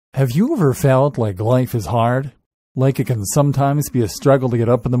Have you ever felt like life is hard? Like it can sometimes be a struggle to get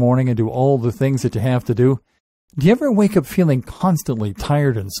up in the morning and do all the things that you have to do? Do you ever wake up feeling constantly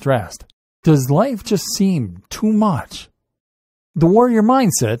tired and stressed? Does life just seem too much? The warrior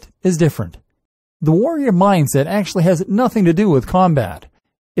mindset is different. The warrior mindset actually has nothing to do with combat.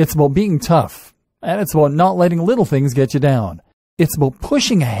 It's about being tough, and it's about not letting little things get you down. It's about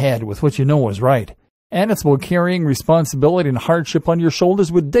pushing ahead with what you know is right. And it's about carrying responsibility and hardship on your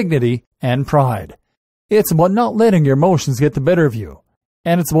shoulders with dignity and pride. It's about not letting your emotions get the better of you.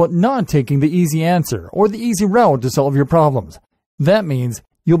 And it's about not taking the easy answer or the easy route to solve your problems. That means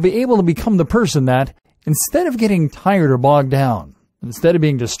you'll be able to become the person that, instead of getting tired or bogged down, instead of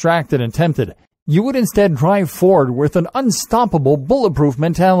being distracted and tempted, you would instead drive forward with an unstoppable, bulletproof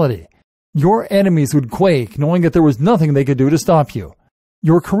mentality. Your enemies would quake knowing that there was nothing they could do to stop you.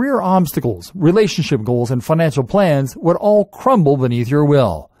 Your career obstacles, relationship goals, and financial plans would all crumble beneath your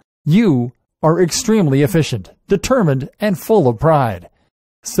will. You are extremely efficient, determined, and full of pride.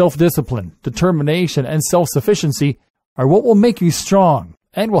 Self-discipline, determination, and self-sufficiency are what will make you strong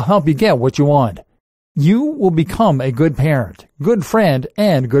and will help you get what you want. You will become a good parent, good friend,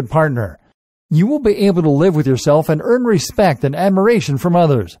 and good partner. You will be able to live with yourself and earn respect and admiration from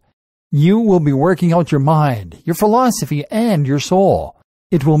others. You will be working out your mind, your philosophy, and your soul.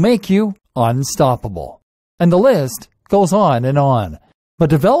 It will make you unstoppable. And the list goes on and on. But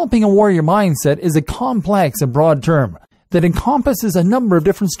developing a warrior mindset is a complex and broad term that encompasses a number of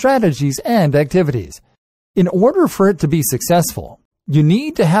different strategies and activities. In order for it to be successful, you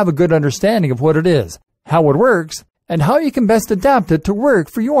need to have a good understanding of what it is, how it works, and how you can best adapt it to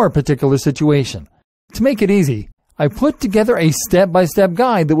work for your particular situation. To make it easy, I put together a step-by-step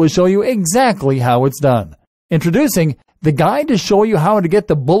guide that will show you exactly how it's done. Introducing the guide to show you how to get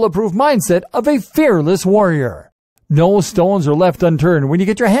the bulletproof mindset of a fearless warrior. No stones are left unturned when you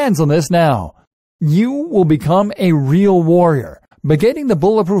get your hands on this now. You will become a real warrior by getting the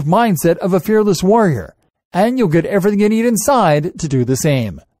bulletproof mindset of a fearless warrior, and you'll get everything you need inside to do the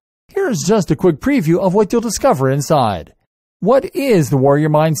same. Here's just a quick preview of what you'll discover inside. What is the warrior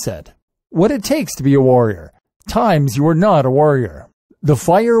mindset? What it takes to be a warrior. Times you are not a warrior. The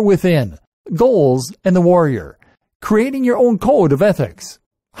fire within. Goals and the warrior. Creating your own code of ethics.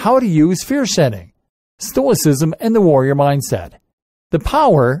 How to use fear setting. Stoicism and the warrior mindset. The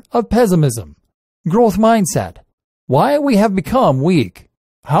power of pessimism. Growth mindset. Why we have become weak.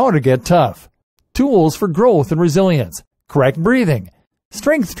 How to get tough. Tools for growth and resilience. Correct breathing.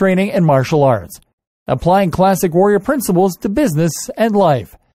 Strength training and martial arts. Applying classic warrior principles to business and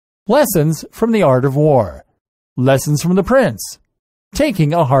life. Lessons from the art of war. Lessons from the prince.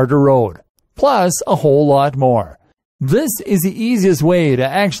 Taking a harder road. Plus a whole lot more. This is the easiest way to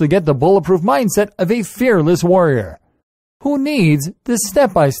actually get the bulletproof mindset of a fearless warrior. Who needs this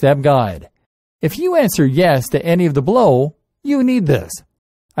step-by-step guide? If you answer yes to any of the below, you need this.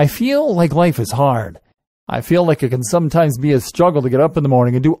 I feel like life is hard. I feel like it can sometimes be a struggle to get up in the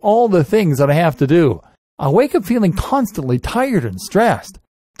morning and do all the things that I have to do. I wake up feeling constantly tired and stressed.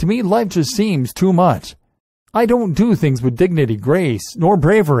 To me, life just seems too much. I don't do things with dignity, grace, nor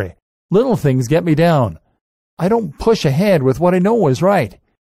bravery. Little things get me down. I don't push ahead with what I know is right.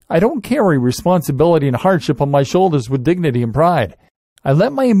 I don't carry responsibility and hardship on my shoulders with dignity and pride. I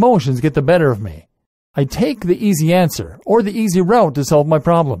let my emotions get the better of me. I take the easy answer or the easy route to solve my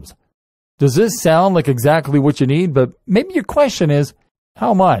problems. Does this sound like exactly what you need? But maybe your question is,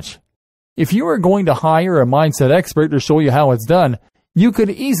 how much? If you are going to hire a mindset expert to show you how it's done, you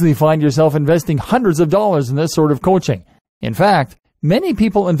could easily find yourself investing hundreds of dollars in this sort of coaching. In fact, many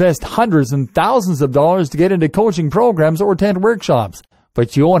people invest hundreds and thousands of dollars to get into coaching programs or attend workshops,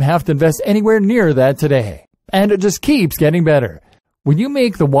 but you won't have to invest anywhere near that today. And it just keeps getting better. When you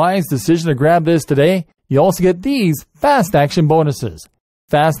make the wise decision to grab this today, you also get these fast action bonuses.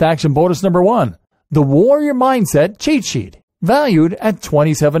 Fast action bonus number 1, the Warrior Mindset Cheat Sheet, valued at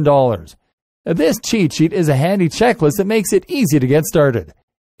 $27. This cheat sheet is a handy checklist that makes it easy to get started.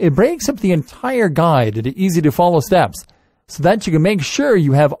 It breaks up the entire guide into easy-to-follow steps so that you can make sure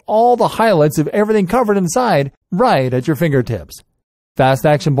you have all the highlights of everything covered inside right at your fingertips. Fast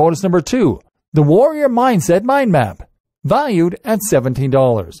action bonus number 2, the Warrior Mindset Mind Map, valued at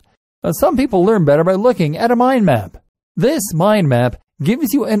 $17. Now, some people learn better by looking at a mind map. This mind map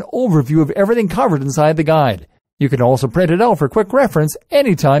gives you an overview of everything covered inside the guide. You can also print it out for quick reference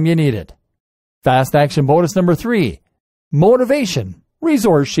anytime you need it. Fast action bonus number 3, Motivation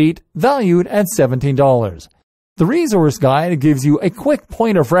Resource Sheet, valued at $17. The resource guide gives you a quick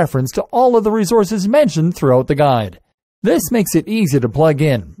point of reference to all of the resources mentioned throughout the guide. This makes it easy to plug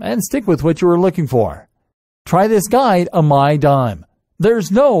in and stick with what you are looking for. Try this guide on my dime.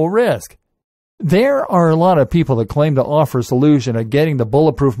 There's no risk. There are a lot of people that claim to offer a solution at getting the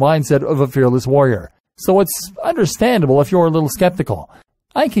bulletproof mindset of a fearless warrior, so it's understandable if you're a little skeptical.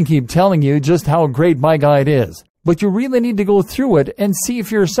 I can keep telling you just how great my guide is, but you really need to go through it and see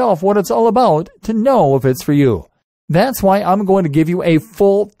for yourself what it's all about to know if it's for you. That's why I'm going to give you a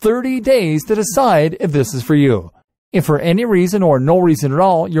full 30 days to decide if this is for you. If for any reason or no reason at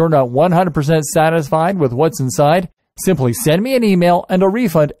all you're not 100% satisfied with what's inside, simply send me an email and I'll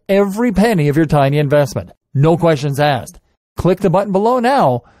refund every penny of your tiny investment. No questions asked. Click the button below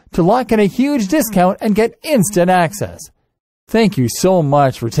now to lock in a huge discount and get instant access. Thank you so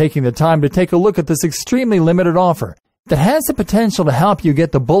much for taking the time to take a look at this extremely limited offer that has the potential to help you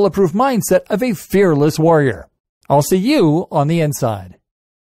get the bulletproof mindset of a fearless warrior. I'll see you on the inside.